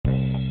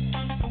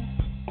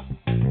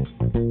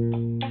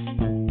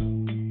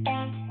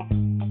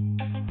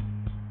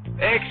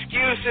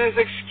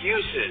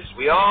Excuses.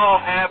 We all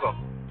have them.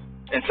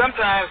 And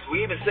sometimes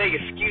we even say,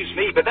 excuse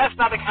me, but that's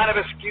not the kind of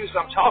excuse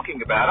I'm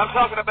talking about. I'm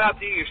talking about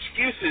the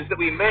excuses that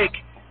we make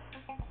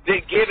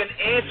that give an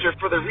answer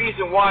for the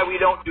reason why we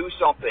don't do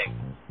something.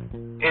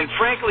 And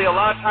frankly, a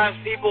lot of times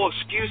people's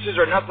excuses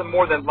are nothing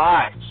more than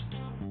lies.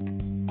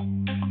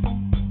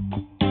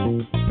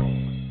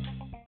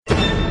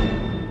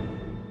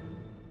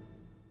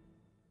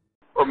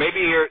 Or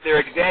maybe they're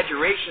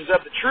exaggerations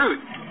of the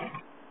truth.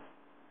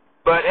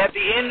 But at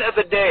the end of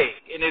the day,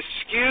 an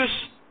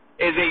excuse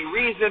is a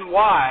reason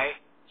why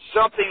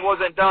something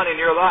wasn't done in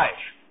your life.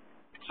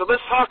 So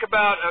let's talk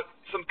about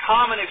some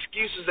common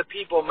excuses that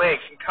people make,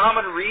 some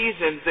common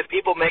reasons that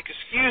people make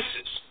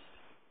excuses.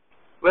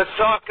 Let's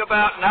talk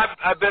about, and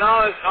I've been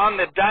on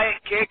the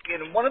diet kick,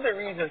 and one of the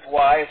reasons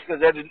why is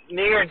because that's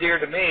near and dear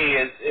to me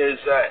is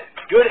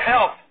good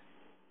health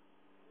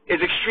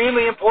is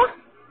extremely important.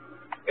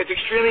 It's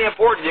extremely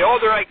important. The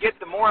older I get,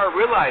 the more I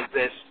realize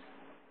this.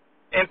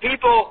 And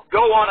people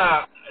go on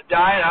a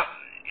diet.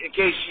 In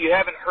case you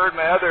haven't heard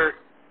my other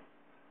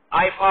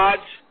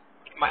iPods,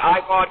 my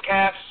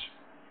iPodcasts,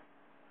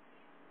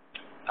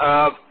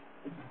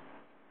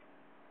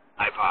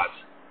 iPods.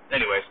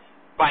 Anyways,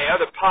 my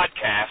other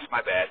podcasts,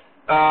 my bad.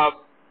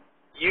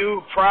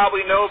 You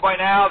probably know by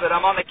now that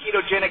I'm on the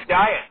ketogenic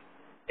diet.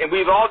 And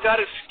we've all got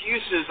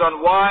excuses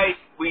on why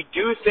we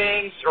do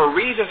things, or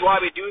reasons why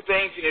we do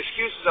things, and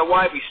excuses on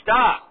why we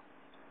stop.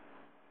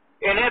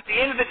 And at the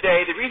end of the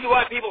day, the reason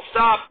why people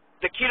stop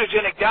the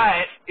ketogenic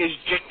diet is,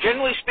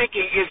 generally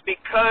speaking, is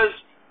because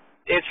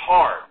it's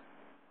hard.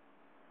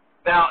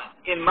 Now,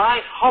 in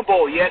my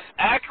humble yet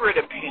accurate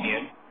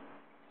opinion,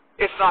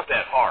 it's not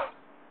that hard,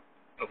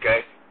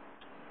 okay?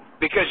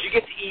 Because you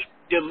get to eat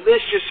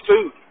delicious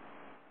food.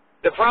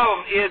 The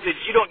problem is that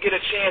you don't get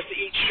a chance to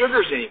eat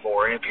sugars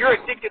anymore. And if you're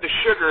addicted to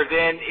sugar,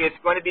 then it's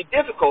going to be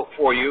difficult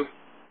for you,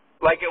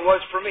 like it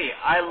was for me.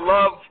 I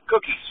love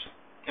cookies.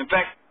 In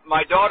fact,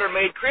 my daughter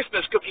made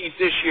Christmas cookies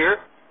this year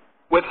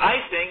with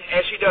icing,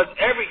 as she does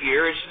every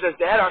year, and she says,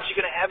 Dad, aren't you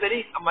going to have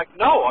any? I'm like,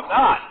 no, I'm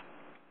not.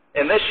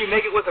 Unless you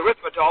make it with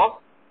erythritol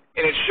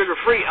and it's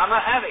sugar-free, I'm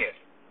not having it.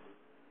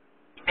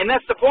 And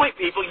that's the point,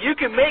 people. You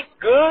can make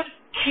good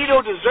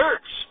keto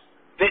desserts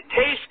that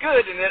taste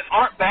good and that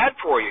aren't bad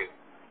for you.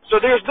 So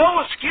there's no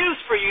excuse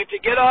for you to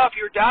get off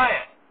your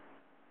diet.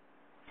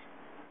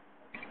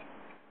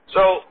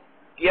 So,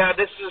 yeah,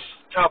 this is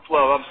tough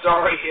love. I'm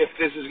sorry if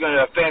this is going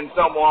to offend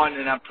someone,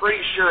 and I'm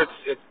pretty sure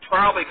it's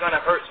probably going to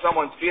hurt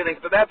someone's feelings,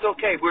 but that's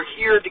okay. We're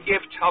here to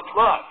give tough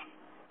love.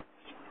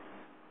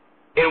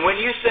 And when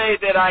you say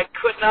that I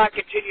could not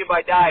continue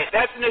my diet,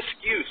 that's an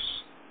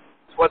excuse.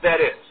 That's what that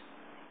is.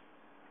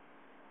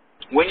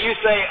 When you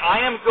say, I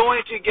am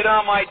going to get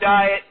on my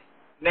diet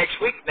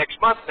next week, next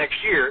month, next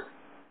year,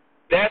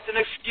 that's an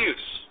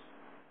excuse.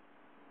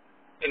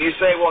 And you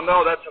say, well,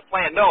 no, that's a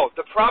plan. No,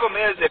 the problem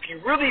is if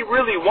you really,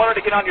 really wanted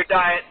to get on your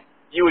diet,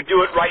 you would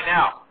do it right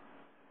now.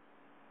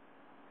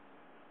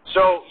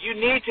 So you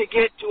need to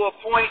get to a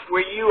point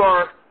where you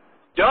are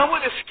done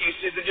with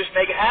excuses and just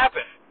make it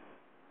happen.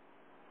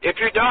 If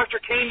your doctor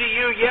came to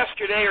you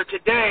yesterday or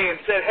today and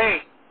said, hey,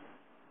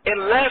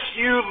 unless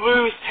you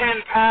lose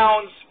 10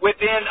 pounds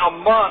within a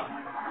month,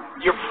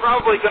 you're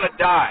probably going to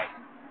die.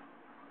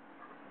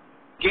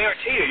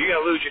 Guarantee you, you're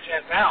going to lose your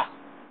 10 pounds.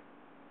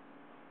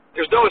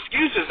 There's no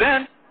excuses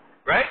then,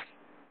 right?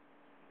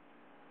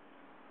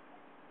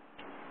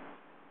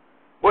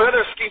 What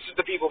other excuses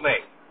do people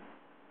make?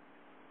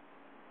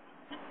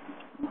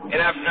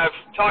 And I've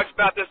talked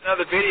about this in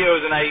other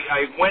videos, and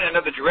I went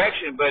another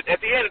direction, but at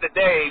the end of the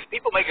day,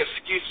 people make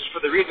excuses for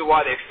the reason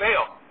why they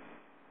fail.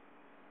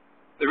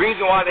 The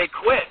reason why they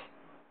quit.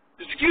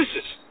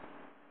 Excuses.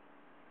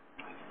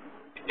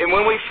 And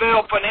when we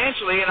fail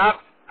financially, and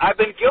I've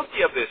been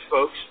guilty of this,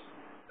 folks,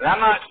 and I'm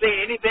not saying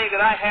anything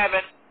that I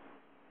haven't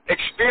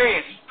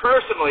experienced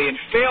personally and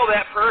failed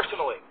at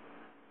personally.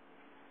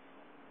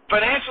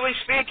 Financially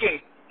speaking,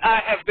 I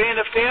have been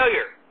a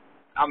failure.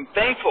 I'm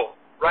thankful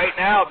right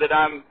now that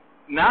I'm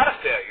not a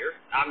failure.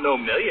 I'm no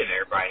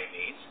millionaire by any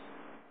means,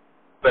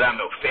 but I'm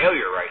no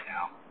failure right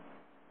now.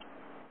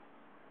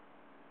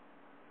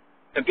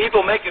 And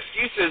people make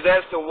excuses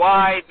as to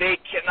why they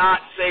cannot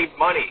save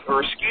money,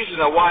 or excuses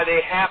on why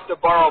they have to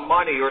borrow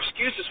money, or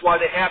excuses why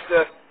they have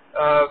to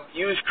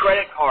use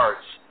credit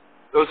cards.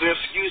 Those are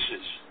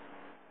excuses.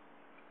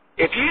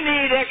 If you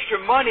need extra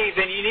money,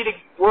 then you need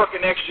to work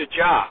an extra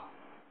job.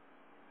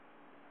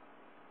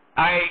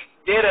 I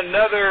did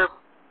another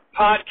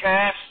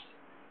podcast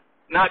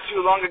not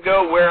too long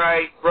ago where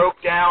I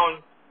broke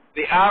down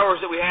the hours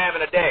that we have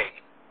in a day.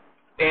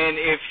 And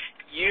if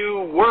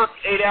you work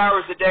 8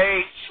 hours a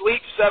day,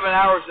 sleep 7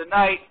 hours a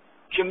night,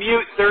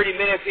 commute 30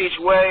 minutes each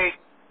way,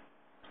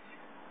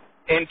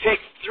 and take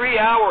 3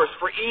 hours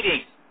for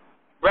eating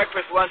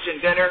breakfast, lunch,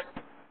 and dinner,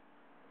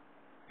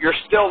 you're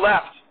still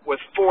left with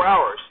 4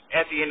 hours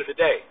at the end of the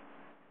day.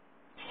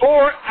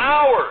 4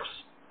 hours!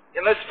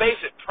 And let's face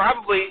it,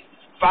 probably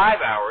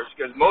 5 hours,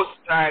 because most of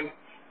the time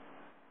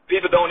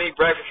people don't eat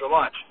breakfast or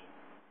lunch.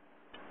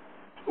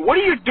 What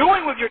are you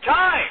doing with your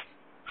time?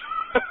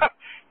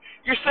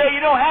 You say you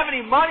don't have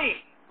any money.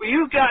 Well,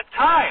 you've got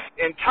time,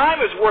 and time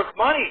is worth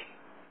money.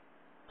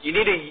 You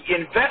need to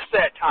invest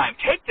that time.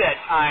 Take that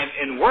time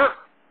and work.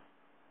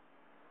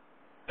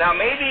 Now,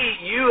 maybe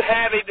you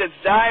have a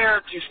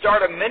desire to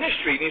start a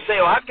ministry, and you say,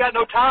 I've got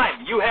no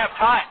time. You have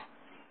time.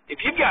 If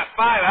you've got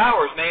 5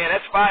 hours, man,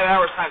 that's 5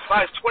 hours times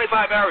 5. It's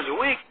 25 hours a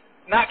week,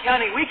 not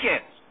counting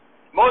weekends.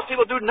 Most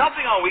people do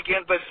nothing on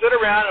weekends but sit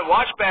around and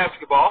watch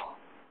basketball,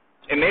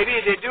 and maybe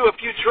they do a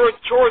few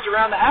chores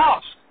around the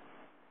house.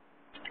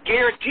 I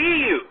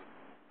guarantee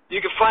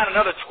you can find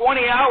another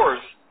 20 hours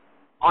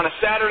on a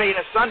Saturday and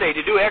a Sunday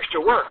to do extra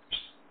work.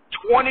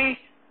 20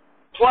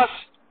 plus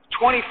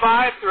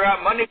 25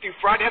 throughout Monday through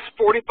Friday, that's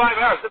 45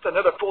 hours. That's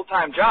another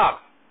full-time job.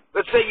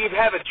 Let's say you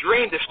have a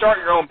dream to start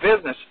your own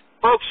business.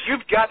 Folks,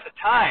 you've got the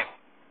time.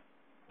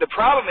 The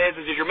problem is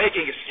you're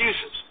making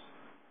excuses.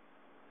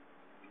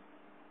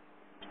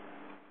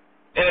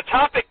 And a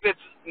topic that's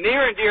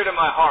near and dear to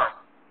my heart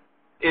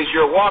is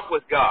your walk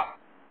with God,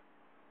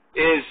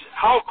 is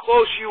how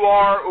close you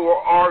are or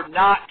are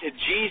not to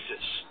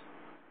Jesus.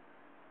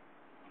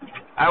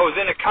 I was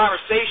in a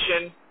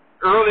conversation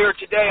earlier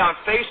today on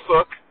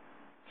Facebook,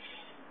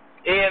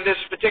 and this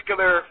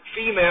particular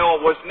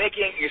female was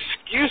making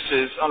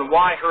excuses on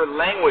why her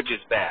language is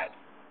bad.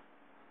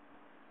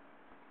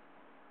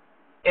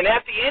 And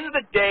at the end of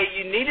the day,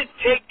 you need to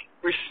take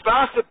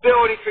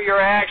responsibility for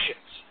your actions.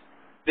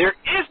 There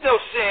is no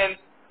sin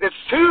that's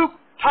too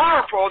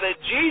powerful that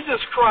Jesus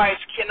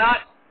Christ cannot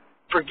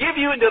forgive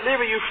you and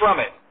deliver you from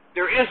it.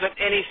 There isn't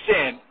any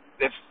sin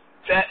that's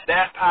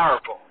that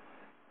powerful.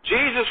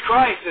 Jesus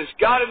Christ is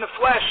God in the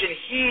flesh, and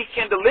He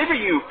can deliver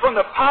you from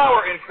the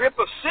power and grip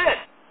of sin.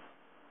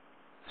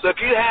 So if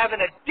you have an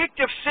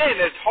addictive sin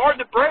that's hard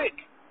to break,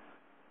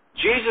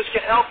 Jesus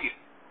can help you.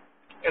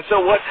 And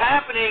so what's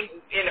happening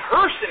in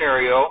her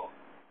scenario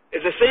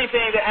is the same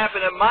thing that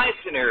happened in my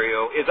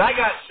scenario, is I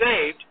got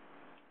saved,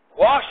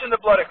 washed in the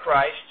blood of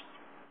Christ,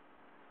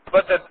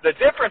 but the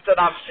difference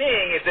that I'm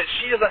seeing is that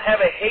she doesn't have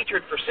a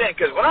hatred for sin.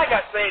 Because when I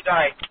got saved,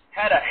 I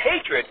had a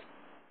hatred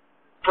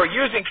for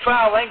using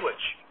foul language.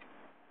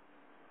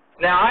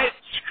 Now, I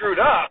screwed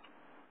up,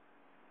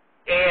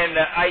 and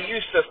I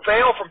used to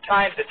fail from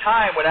time to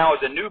time when I was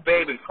a new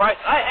babe in Christ.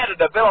 I had to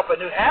develop a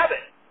new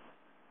habit.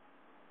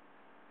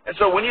 And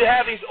so when you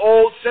have these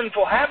old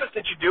sinful habits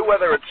that you do,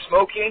 whether it's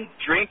smoking,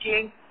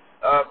 drinking,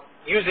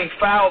 using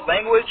foul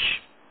language,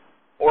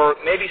 or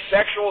maybe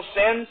sexual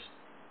sins,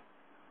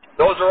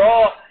 those are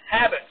all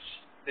habits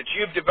that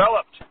you've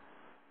developed.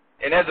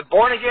 And as a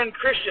born-again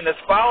Christian that's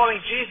following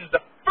Jesus,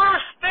 the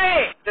first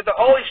thing that the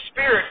Holy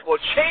Spirit will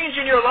change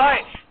in your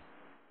life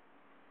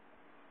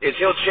is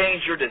He'll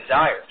change your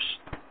desires.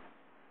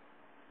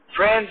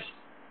 Friends,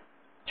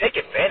 take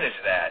advantage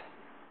of that.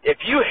 If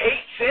you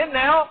hate sin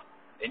now,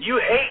 and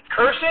you hate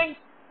cursing,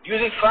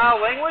 using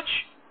foul language,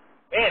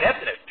 man, that's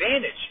an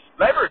advantage.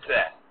 Leverage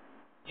that.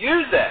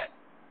 Use that.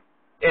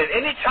 And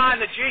any time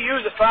that you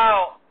use a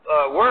foul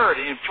word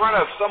in front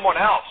of someone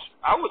else,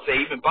 I would say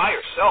even by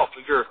yourself,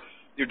 if you're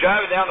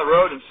driving down the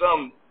road and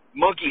some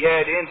monkey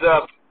head ends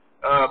up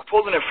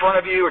pulling in front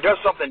of you or does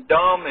something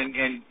dumb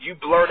and you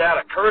blurt out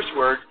a curse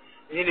word,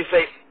 you need to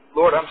say,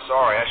 Lord, I'm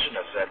sorry, I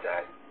shouldn't have said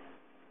that.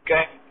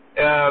 Okay?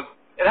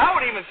 And I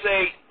would even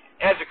say,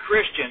 as a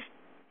Christian,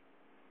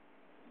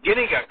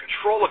 getting a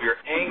control of your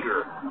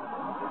anger.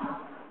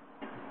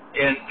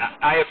 And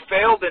I have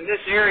failed in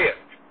this area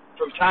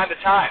from time to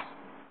time.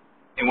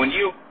 And when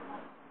you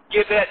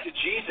give that to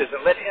Jesus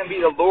and let Him be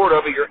the Lord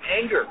over your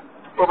anger,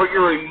 over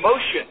your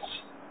emotions,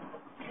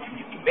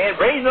 man,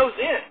 rein those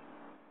in.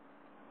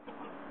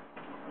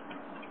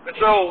 And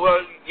so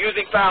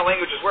using foul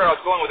language is where I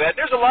was going with that.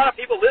 There's a lot of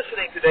people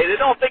listening today that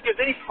don't think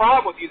there's any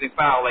problem with using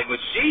foul language.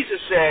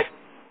 Jesus said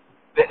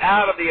that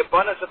out of the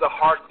abundance of the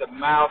heart, the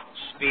mouth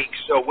speaks.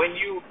 So when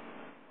you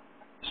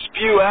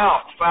spew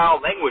out foul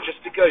language,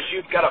 it's because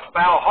you've got a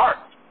foul heart.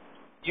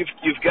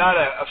 You've got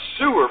a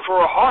sewer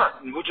for a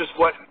heart, which is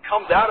what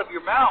comes out of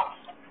your mouth.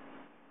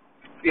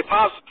 The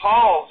Apostle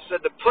Paul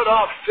said to put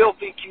off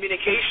filthy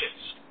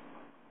communications.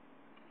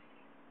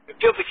 And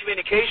filthy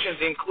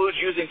communications includes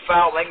using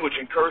foul language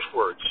and curse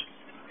words.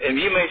 And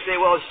you may say,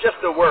 well, it's just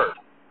a word.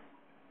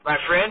 My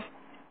friend,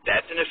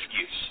 that's an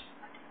excuse.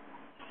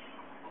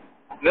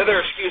 Another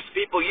excuse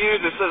people use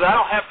is says, I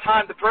don't have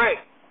time to pray.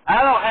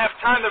 I don't have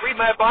time to read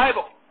my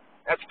Bible.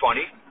 That's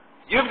funny.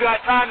 You've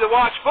got time to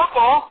watch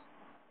football.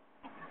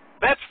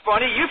 That's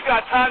funny. You've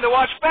got time to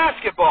watch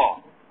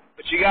basketball.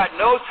 But you got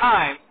no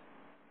time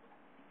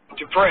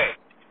to pray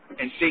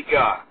and seek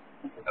God.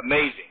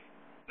 Amazing.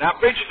 Now, I'm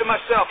preaching to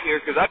myself here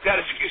because I've got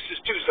excuses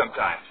too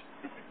sometimes.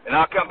 And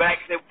I'll come back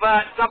and say,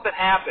 but something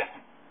happened.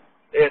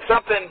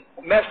 Something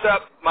messed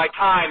up my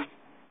time.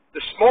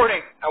 This morning,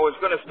 I was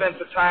going to spend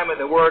some time in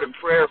the Word and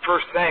prayer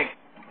first thing.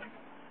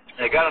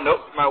 And I got a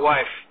note from my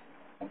wife.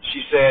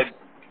 She said,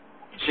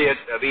 she had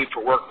to leave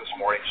for work this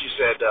morning. She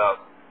said,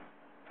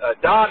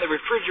 Don, the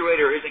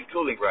refrigerator isn't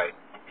cooling right.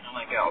 I'm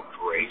like, oh,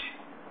 great.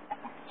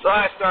 So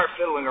I start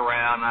fiddling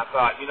around, and I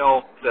thought,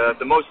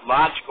 the most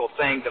logical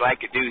thing that I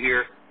could do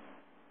here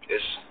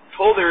is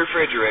pull the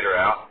refrigerator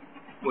out,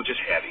 which is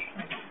heavy.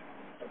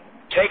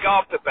 Take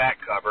off the back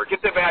cover,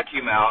 get the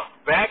vacuum out,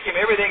 vacuum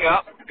everything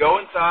up, go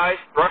inside,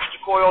 brush the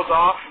coils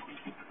off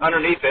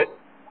underneath it,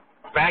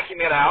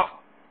 vacuum it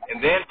out,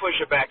 and then push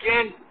it back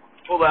in,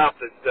 pull out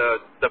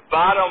the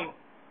bottom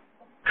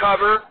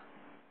cover,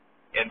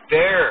 and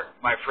there,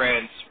 my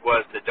friends,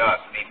 was the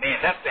dust. I mean, man,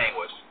 that thing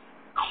was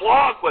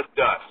clogged with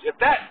dust. If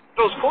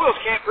those coils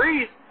can't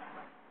breathe,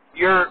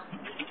 your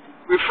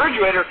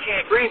refrigerator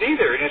can't breathe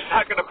either, and it's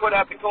not going to put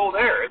out the cold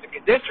air. It's a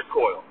condenser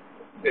coil.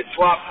 It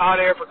swaps hot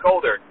air for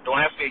cold air. Don't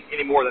ask me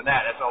any more than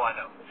that. That's all I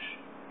know.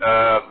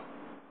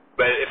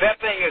 But if that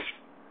thing is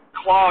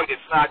clogged,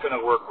 it's not going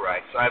to work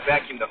right. So I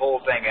vacuumed the whole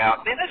thing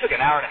out. Then that took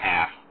an hour and a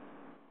half.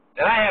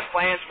 And I had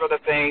plans for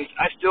other things.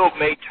 I still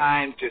made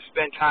time to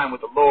spend time with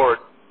the Lord.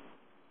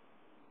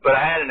 But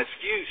I had an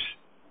excuse.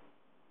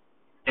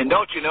 And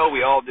don't you know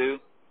we all do?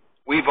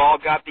 We've all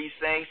got these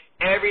things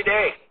every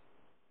day.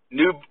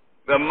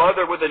 The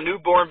mother with a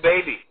newborn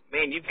baby.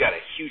 Man, you've got a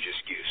huge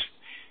excuse.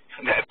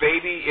 That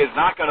baby is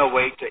not going to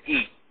wait to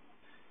eat.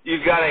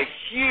 You've got a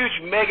huge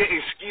mega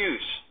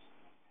excuse.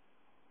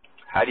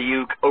 How do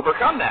you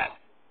overcome that?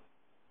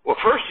 Well,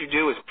 first you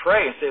do is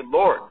pray and say,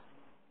 Lord,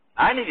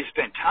 I need to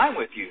spend time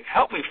with you.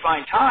 Help me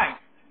find time.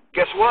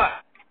 Guess what?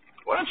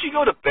 Why don't you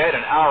go to bed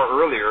an hour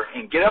earlier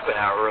and get up an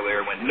hour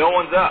earlier when no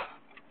one's up?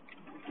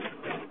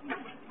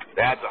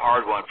 That's a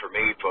hard one for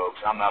me, folks.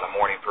 I'm not a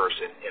morning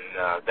person,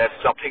 and that's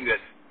something that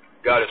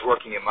God is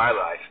working in my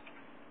life.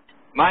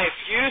 My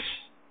excuse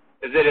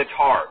is that it's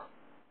hard.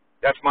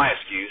 That's my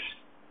excuse.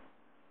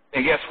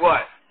 And guess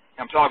what?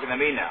 I'm talking to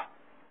me now.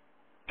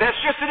 That's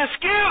just an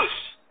excuse.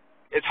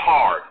 It's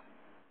hard.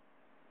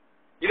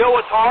 You know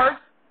what's hard?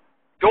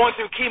 Going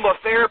through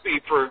chemotherapy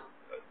for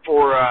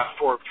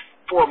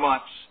 4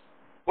 months.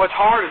 What's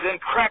hard is then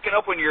cracking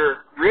open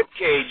your rib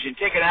cage and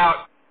taking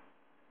out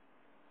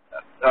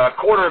a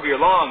quarter of your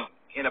lung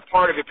and a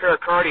part of your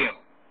pericardium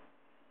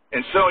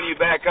and sewing you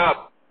back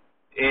up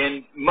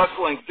and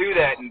muscling through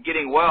that and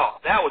getting well.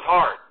 That was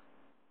hard.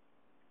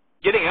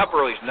 Getting up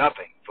early is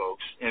nothing,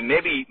 folks. And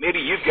maybe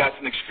you've got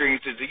some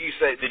experiences that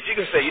you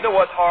can say, you know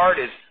what's hard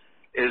is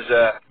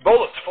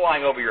bullets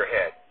flying over your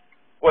head.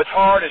 What's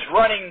hard is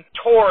running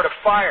toward a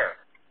fire.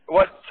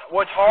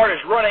 What's hard is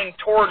running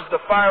towards the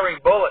firing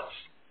bullets.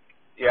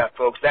 Yeah,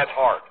 folks, that's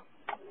hard.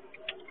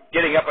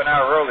 Getting up an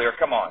hour earlier,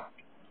 come on.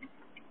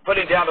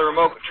 Putting down the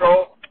remote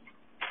control,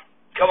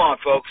 come on,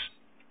 folks.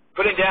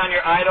 Putting down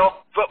your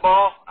idol,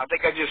 football. I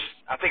think I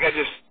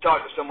just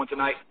talked to someone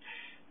tonight.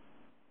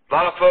 A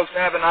lot of folks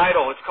have an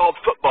idol. It's called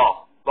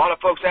football. A lot of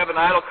folks have an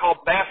idol called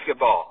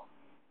basketball.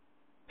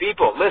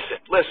 People,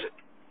 listen.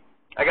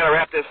 I got to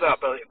wrap this up.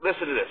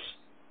 Listen to this.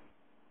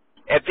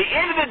 At the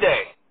end of the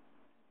day,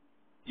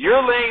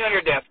 you're laying on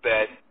your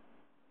deathbed.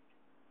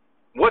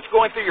 What's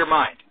going through your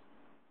mind?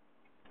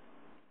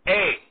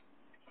 A,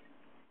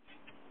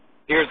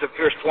 here's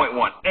point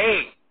one.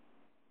 A,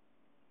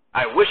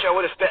 I wish I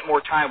would have spent more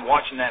time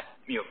watching that,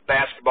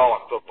 basketball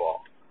and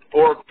football.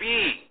 Or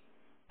B,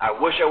 I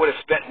wish I would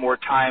have spent more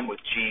time with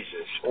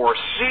Jesus. Or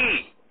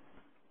C,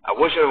 I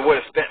wish I would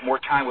have spent more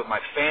time with my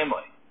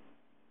family.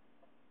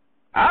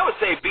 I would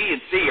say B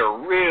and C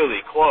are really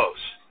close.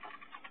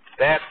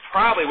 That's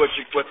probably what's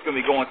going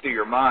to be going through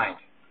your mind.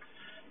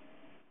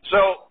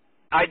 So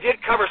I did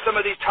cover some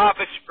of these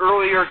topics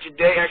earlier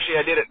today. Actually,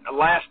 I did it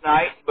last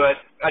night, but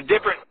a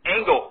different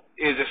angle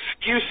is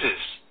excuses.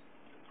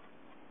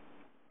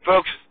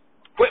 Folks,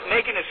 quit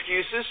making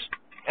excuses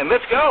and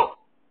let's go.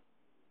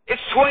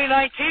 It's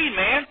 2019,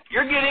 man.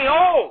 You're getting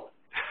old.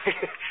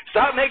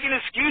 Stop making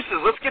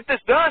excuses. Let's get this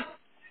done.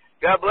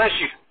 God bless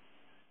you.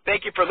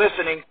 Thank you for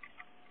listening.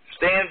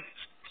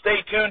 Stay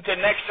tuned till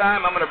next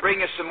time. I'm going to bring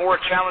you some more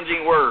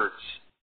challenging words.